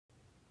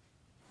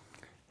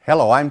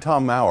Hello, I'm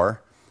Tom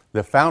Mower,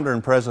 the founder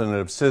and president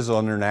of Sisel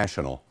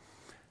International.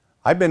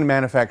 I've been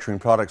manufacturing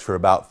products for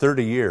about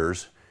 30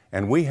 years,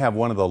 and we have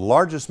one of the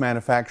largest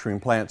manufacturing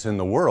plants in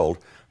the world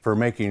for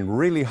making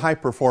really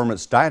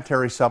high-performance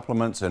dietary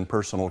supplements and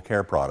personal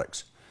care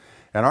products.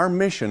 And our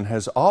mission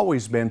has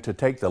always been to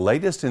take the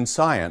latest in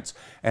science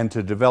and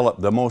to develop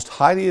the most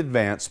highly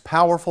advanced,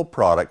 powerful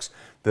products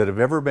that have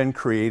ever been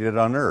created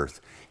on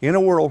Earth. In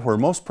a world where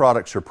most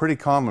products are pretty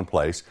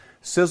commonplace,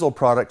 Sisel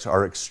products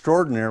are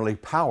extraordinarily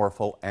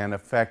powerful and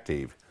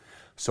effective.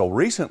 So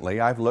recently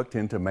I've looked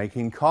into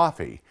making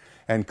coffee.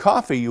 And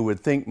coffee you would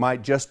think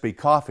might just be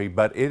coffee,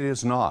 but it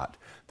is not.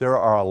 There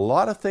are a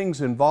lot of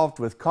things involved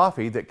with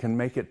coffee that can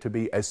make it to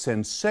be a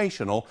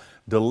sensational,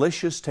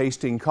 delicious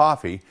tasting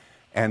coffee.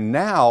 And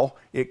now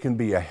it can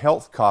be a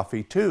health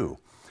coffee too.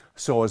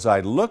 So as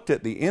I looked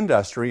at the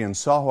industry and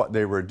saw what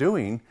they were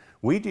doing,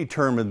 we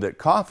determined that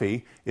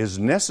coffee is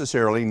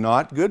necessarily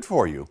not good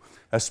for you,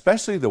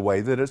 especially the way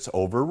that it's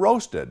over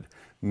roasted.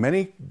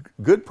 Many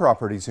good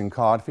properties in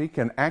coffee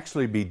can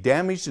actually be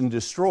damaged and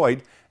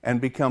destroyed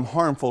and become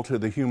harmful to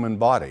the human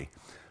body.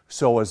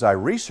 So as I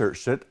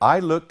researched it,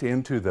 I looked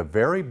into the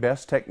very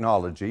best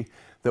technology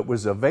that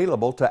was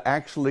available to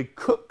actually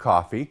cook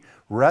coffee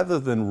rather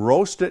than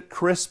roast it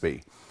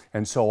crispy.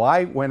 And so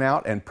I went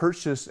out and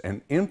purchased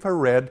an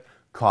infrared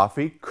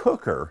coffee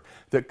cooker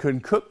that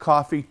can cook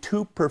coffee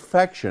to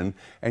perfection,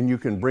 and you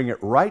can bring it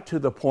right to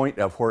the point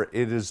of where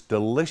it is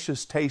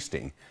delicious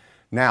tasting.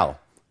 Now,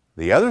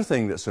 the other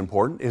thing that's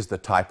important is the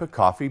type of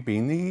coffee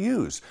bean that you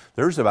use.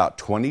 There's about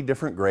 20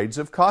 different grades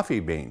of coffee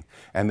bean,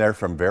 and they're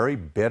from very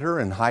bitter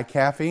and high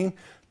caffeine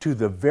to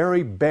the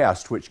very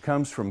best, which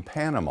comes from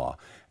Panama.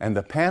 And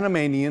the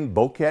Panamanian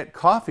bouquet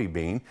coffee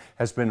bean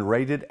has been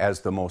rated as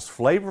the most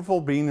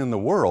flavorful bean in the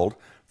world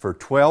for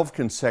 12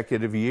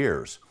 consecutive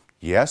years.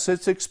 Yes,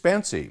 it's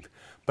expensive,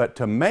 but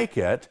to make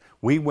it,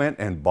 we went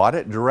and bought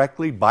it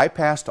directly,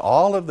 bypassed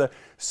all of the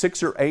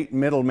 6 or 8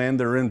 middlemen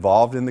that are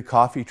involved in the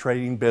coffee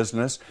trading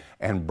business,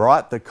 and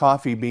brought the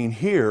coffee bean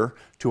here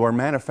to our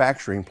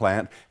manufacturing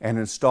plant and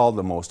installed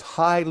the most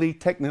highly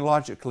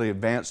technologically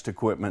advanced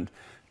equipment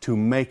to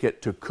make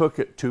it, to cook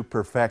it to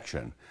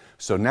perfection.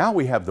 So now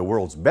we have the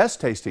world's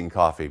best tasting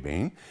coffee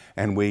bean,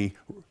 and we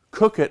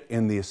cook it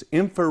in this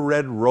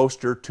infrared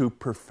roaster to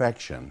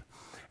perfection.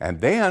 And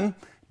then,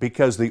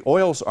 because the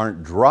oils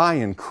aren't dry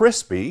and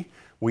crispy,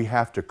 we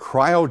have to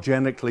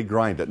cryogenically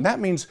grind it. And that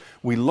means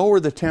we lower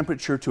the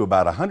temperature to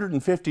about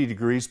 150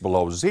 degrees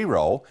below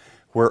zero,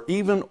 where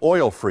even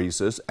oil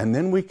freezes, and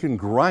then we can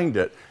grind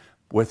it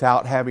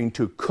without having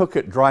to cook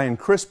it dry and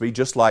crispy,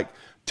 just like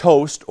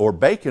toast or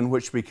bacon,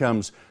 which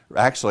becomes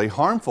actually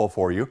harmful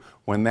for you.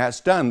 When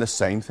that's done, the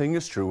same thing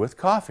is true with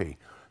coffee.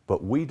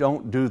 But we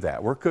don't do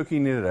that. We're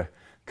cooking it at a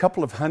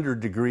couple of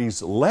hundred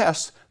degrees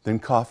less than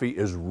coffee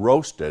is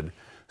roasted.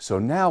 So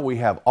now we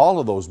have all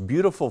of those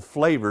beautiful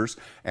flavors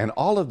and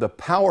all of the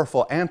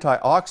powerful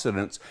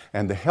antioxidants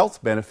and the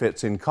health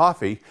benefits in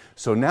coffee.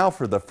 So now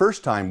for the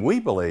first time, we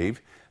believe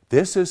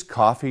this is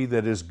coffee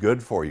that is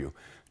good for you.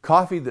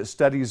 Coffee that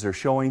studies are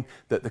showing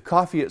that the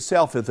coffee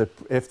itself,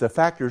 if the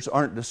factors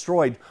aren't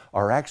destroyed,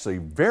 are actually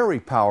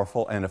very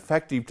powerful and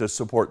effective to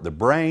support the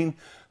brain,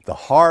 the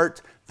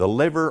heart, the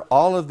liver,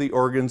 all of the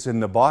organs in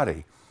the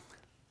body.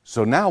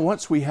 So now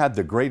once we had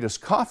the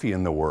greatest coffee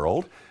in the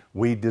world,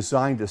 we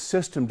designed a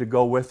system to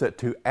go with it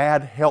to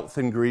add health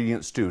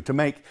ingredients to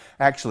make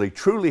actually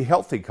truly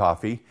healthy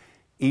coffee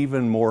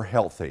even more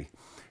healthy.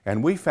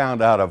 And we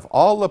found out of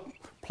all the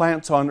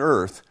plants on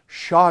earth,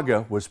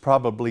 chaga was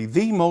probably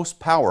the most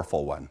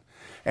powerful one.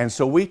 And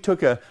so we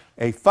took a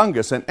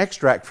fungus, an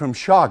extract from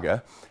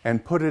chaga,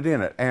 and put it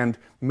in it. And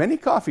many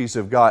coffees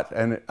have got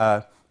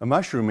a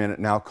mushroom in it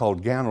now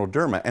called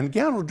Ganoderma. And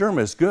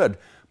Ganoderma is good,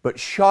 but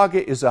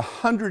chaga is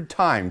 100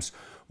 times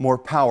more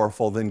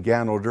powerful than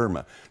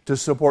Ganoderma to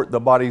support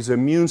the body's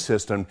immune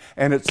system.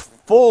 And it's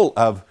full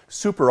of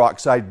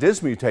superoxide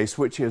dismutase,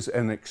 which is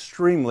an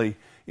extremely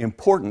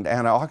important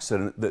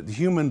antioxidant that the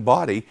human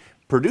body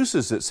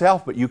produces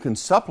itself, but you can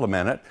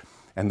supplement it,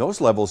 and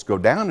those levels go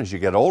down as you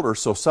get older.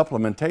 So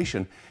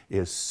supplementation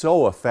is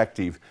so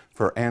effective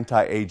for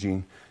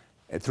anti-aging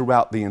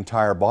throughout the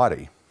entire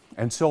body.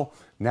 And so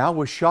now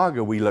with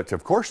chaga, we looked,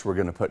 of course, we're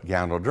going to put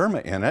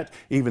Ganoderma in it.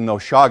 Even though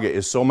chaga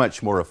is so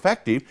much more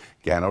effective,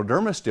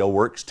 Ganoderma still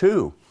works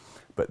too.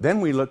 But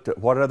then we looked at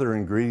what other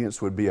ingredients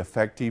would be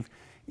effective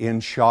in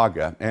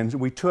chaga. And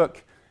we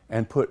took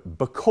and put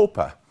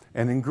bacopa,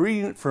 an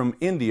ingredient from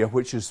India,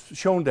 which is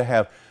shown to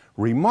have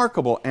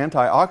remarkable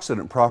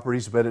antioxidant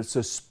properties, but it's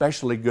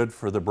especially good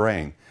for the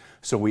brain.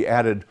 So we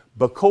added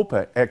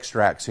bacopa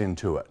extracts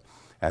into it.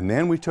 And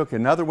then we took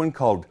another one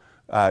called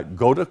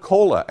Gotu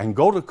kola, and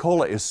Gotu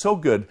kola is so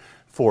good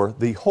for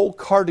the whole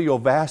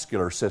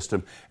cardiovascular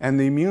system and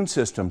the immune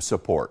system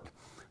support.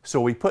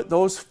 So we put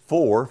those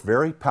 4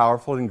 very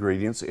powerful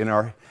ingredients in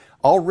our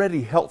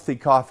already healthy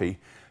coffee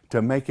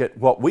to make it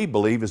what we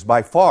believe is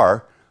by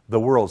far the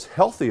world's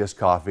healthiest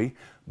coffee,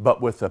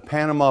 but with the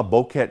Panama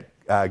bouquet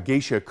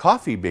geisha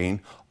coffee bean,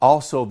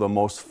 also the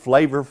most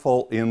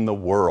flavorful in the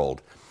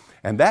world.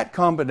 And that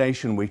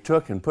combination we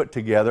took and put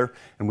together,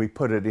 and we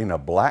put it in a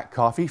black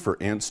coffee for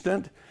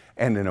instant,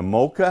 and in a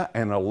mocha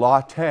and a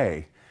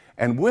latte.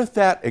 And with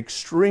that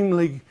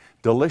extremely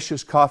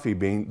delicious coffee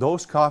bean,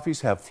 those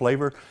coffees have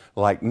flavor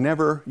like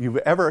never you've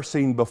ever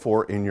seen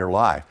before in your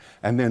life.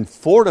 And then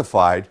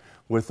fortified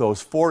with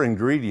those 4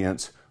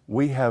 ingredients,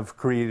 we have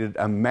created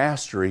a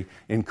mastery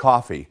in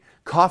coffee.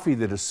 Coffee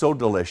that is so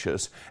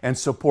delicious and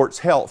supports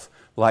health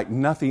like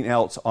nothing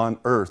else on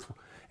earth,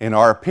 in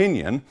our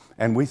opinion,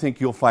 and we think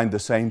you'll find the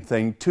same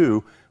thing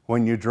too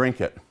when you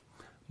drink it.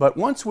 But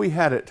once we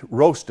had it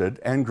roasted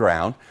and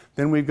ground,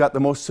 then we've got the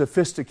most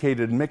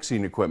sophisticated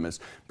mixing equipment,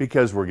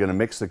 because we're going to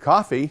mix the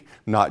coffee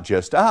not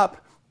just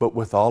up, but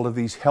with all of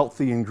these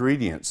healthy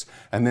ingredients.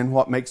 And then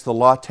what makes the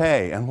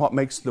latte and what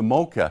makes the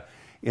mocha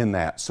in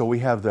that. So we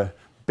have the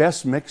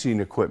best mixing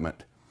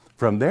equipment.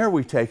 From there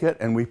we take it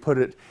and we put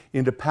it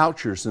into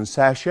pouches and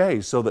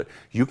sachets so that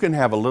you can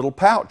have a little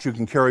pouch you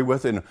can carry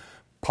with in a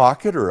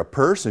pocket or a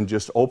purse and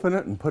just open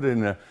it and put it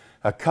in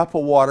a cup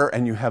of water,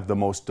 and you have the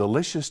most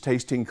delicious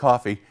tasting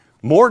coffee,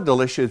 more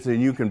delicious than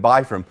you can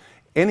buy from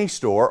any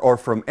store or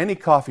from any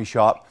coffee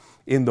shop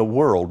in the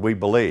world, we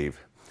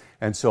believe.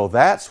 And so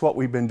that's what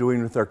we've been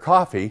doing with our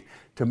coffee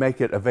to make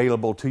it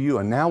available to you.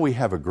 And now we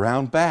have a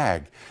ground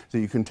bag that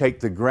you can take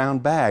the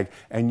ground bag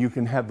and you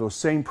can have those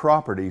same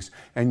properties,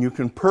 and you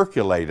can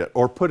percolate it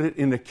or put it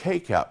in a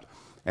K-cup.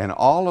 And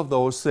all of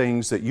those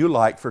things that you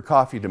like for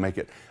coffee to make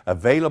it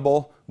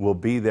available will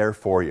be there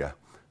for you.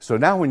 So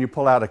now when you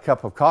pull out a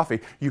cup of coffee,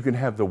 you can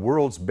have the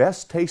world's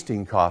best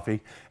tasting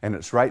coffee, and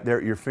it's right there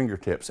at your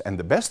fingertips. And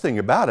the best thing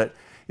about it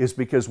is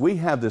because we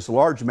have this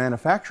large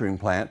manufacturing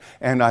plant,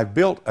 and I've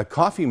built a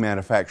coffee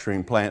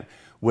manufacturing plant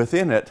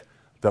within it,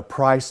 the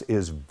price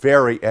is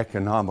very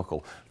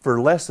economical.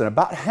 For less than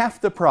about half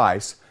the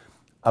price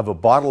of a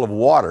bottle of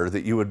water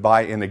that you would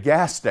buy in a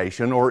gas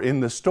station or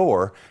in the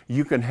store,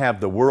 you can have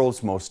the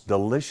world's most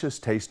delicious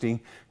tasting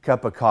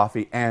cup of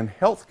coffee and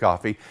health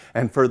coffee.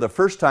 And for the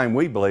first time,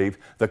 we believe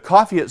the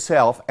coffee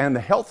itself and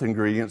the health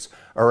ingredients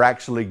are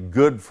actually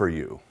good for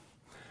you.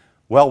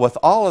 Well, with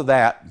all of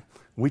that,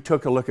 we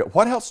took a look at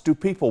what else do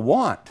people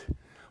want?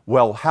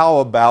 Well, how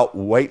about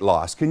weight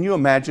loss? Can you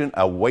imagine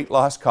a weight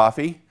loss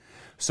coffee?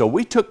 So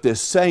we took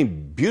this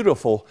same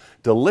beautiful,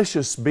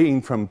 delicious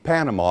bean from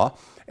Panama,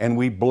 and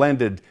we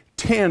blended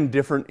 10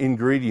 different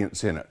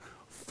ingredients in it.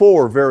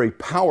 4 very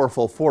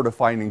powerful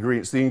fortifying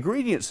ingredients. The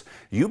ingredients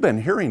you've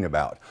been hearing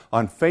about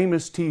on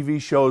famous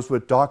TV shows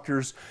with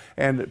doctors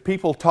and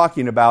people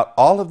talking about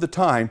all of the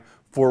time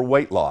for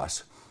weight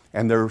loss.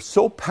 And they're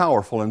so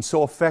powerful and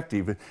so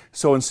effective.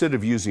 So instead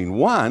of using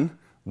 1,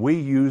 we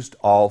used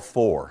all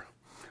 4.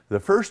 The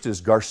first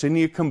is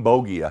Garcinia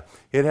cambogia.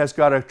 It has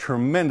got a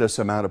tremendous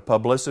amount of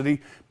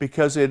publicity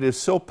because it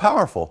is so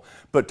powerful.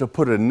 But to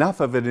put enough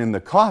of it in the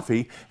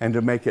coffee and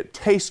to make it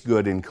taste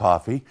good in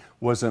coffee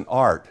was an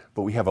art.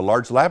 But we have a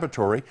large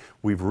laboratory.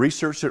 We've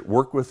researched it,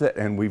 worked with it,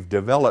 and we've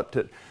developed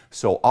it.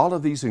 So all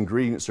of these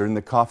ingredients are in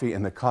the coffee,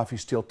 and the coffee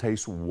still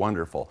tastes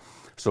wonderful.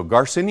 So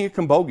Garcinia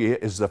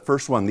cambogia is the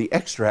first one, the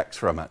extracts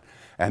from it.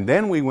 And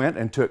then we went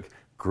and took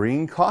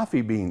green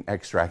coffee bean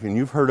extract, and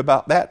you've heard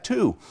about that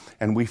too.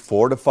 And we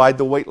fortified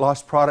the weight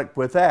loss product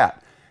with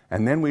that.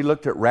 And then we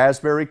looked at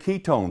raspberry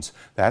ketones.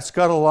 That's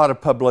got a lot of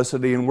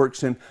publicity and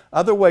works in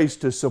other ways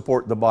to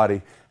support the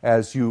body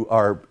as you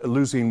are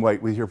losing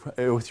weight with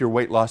your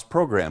weight loss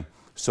program.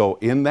 So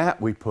in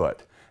that we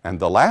put. And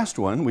the last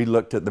one, we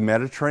looked at the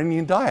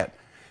Mediterranean diet.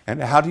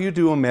 And how do you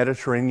do a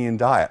Mediterranean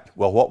diet?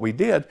 Well, what we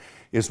did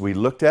is we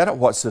looked at it,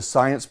 what's the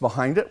science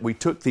behind it. We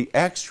took the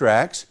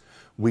extracts,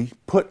 we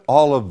put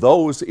all of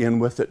those in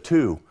with it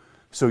too.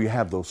 So you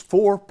have those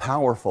 4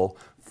 powerful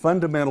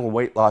fundamental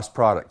weight loss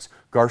products.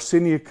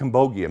 Garcinia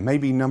cambogia,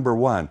 maybe number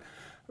 1.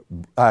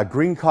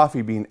 Green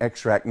coffee bean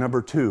extract,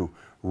 number 2.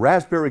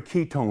 Raspberry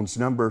ketones,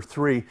 number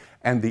 3.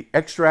 And the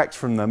extracts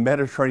from the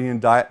Mediterranean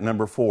diet,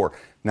 number 4.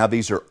 Now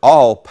these are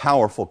all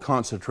powerful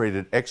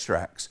concentrated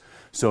extracts.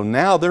 So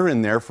now they're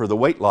in there for the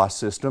weight loss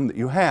system that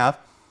you have.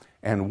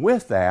 And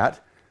with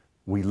that,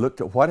 we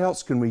looked at what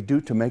else can we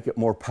do to make it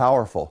more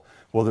powerful.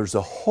 Well, there's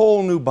a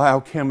whole new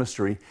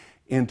biochemistry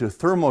into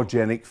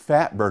thermogenic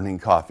fat-burning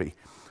coffee.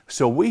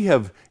 So we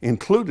have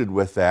included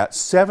with that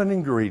 7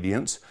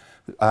 ingredients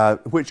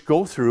which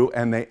go through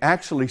and they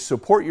actually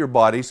support your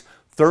body's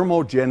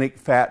thermogenic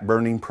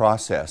fat-burning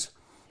process.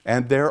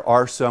 And there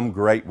are some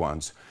great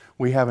ones.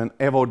 We have an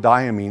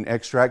evodiamine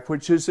extract,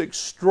 which is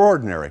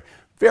extraordinary,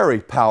 very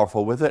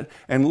powerful with it.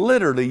 And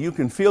literally, you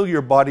can feel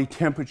your body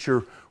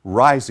temperature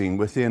rising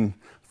within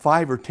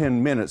 5 or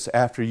 10 minutes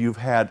after you've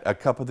had a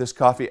cup of this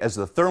coffee as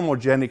the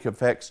thermogenic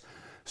effects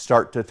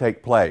start to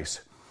take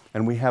place.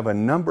 And we have a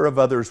number of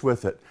others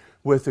with it,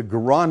 with the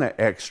guarana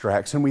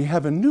extracts. And we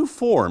have a new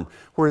form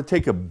where we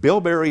take a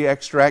bilberry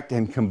extract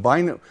and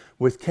combine it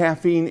with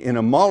caffeine in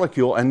a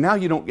molecule. And now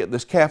you don't get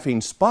this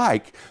caffeine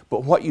spike,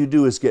 but what you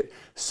do is get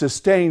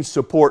sustained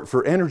support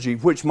for energy,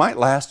 which might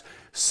last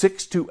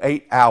 6 to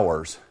 8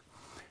 hours.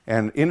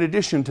 And in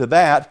addition to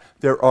that,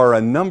 there are a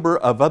number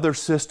of other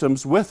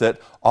systems with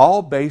it,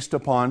 all based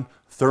upon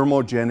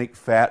thermogenic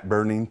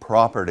fat-burning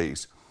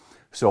properties.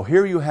 So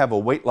here you have a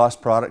weight loss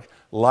product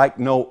like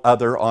no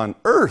other on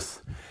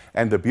earth.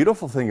 And the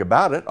beautiful thing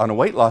about it, on a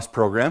weight loss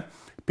program,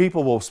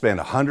 people will spend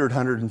 $100,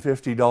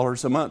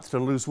 $150 a month to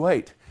lose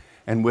weight.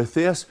 And with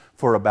this,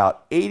 for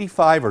about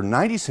 85 or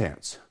 90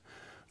 cents,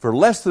 for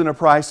less than the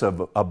price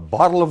of a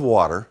bottle of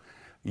water,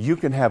 you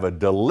can have a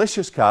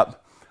delicious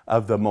cup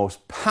of the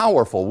most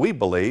powerful, we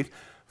believe,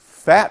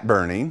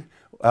 fat-burning,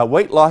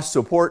 weight loss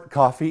support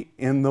coffee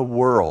in the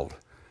world.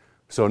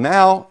 So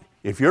now,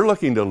 if you're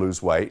looking to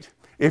lose weight,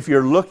 if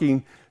you're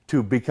looking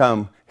to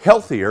become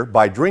healthier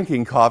by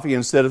drinking coffee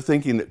instead of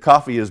thinking that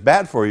coffee is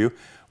bad for you,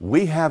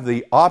 we have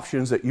the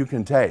options that you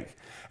can take.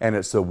 And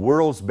it's the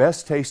world's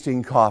best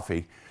tasting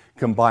coffee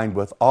combined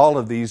with all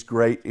of these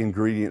great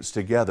ingredients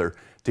together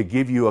to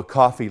give you a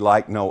coffee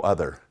like no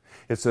other.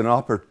 It's an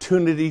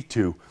opportunity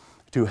to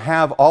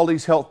have all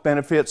these health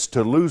benefits,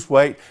 to lose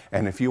weight,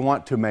 and if you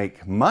want to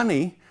make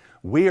money,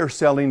 we are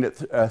selling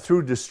it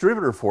through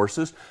distributor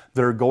forces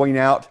that are going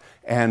out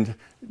and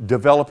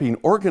developing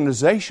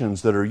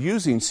organizations that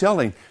are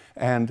selling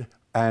and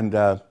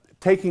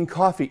taking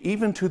coffee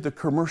even to the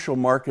commercial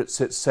markets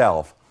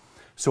itself.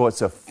 So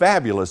it's a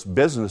fabulous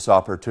business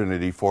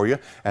opportunity for you,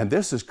 and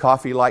this is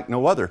coffee like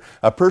no other.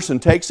 A person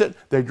takes it,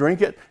 they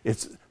drink it,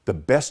 it's the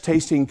best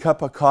tasting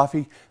cup of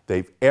coffee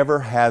they've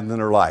ever had in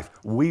their life.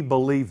 We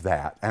believe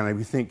that, and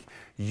we think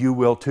you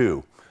will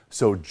too.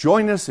 So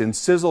join us in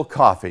Sisel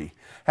Kaffé.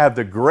 Have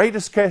the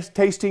greatest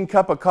tasting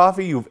cup of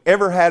coffee you've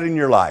ever had in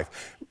your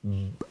life,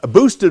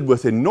 boosted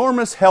with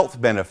enormous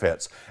health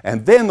benefits.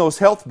 And then those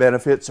health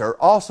benefits are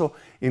also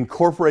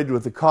incorporated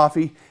with the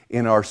coffee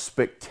in our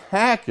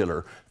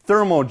spectacular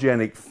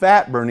thermogenic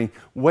fat-burning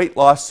weight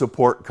loss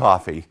support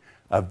coffee,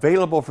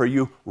 available for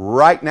you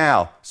right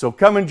now. So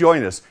come and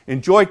join us.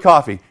 Enjoy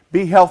coffee,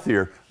 be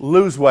healthier,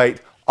 lose weight,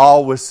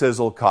 all with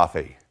Sisel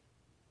Kaffé.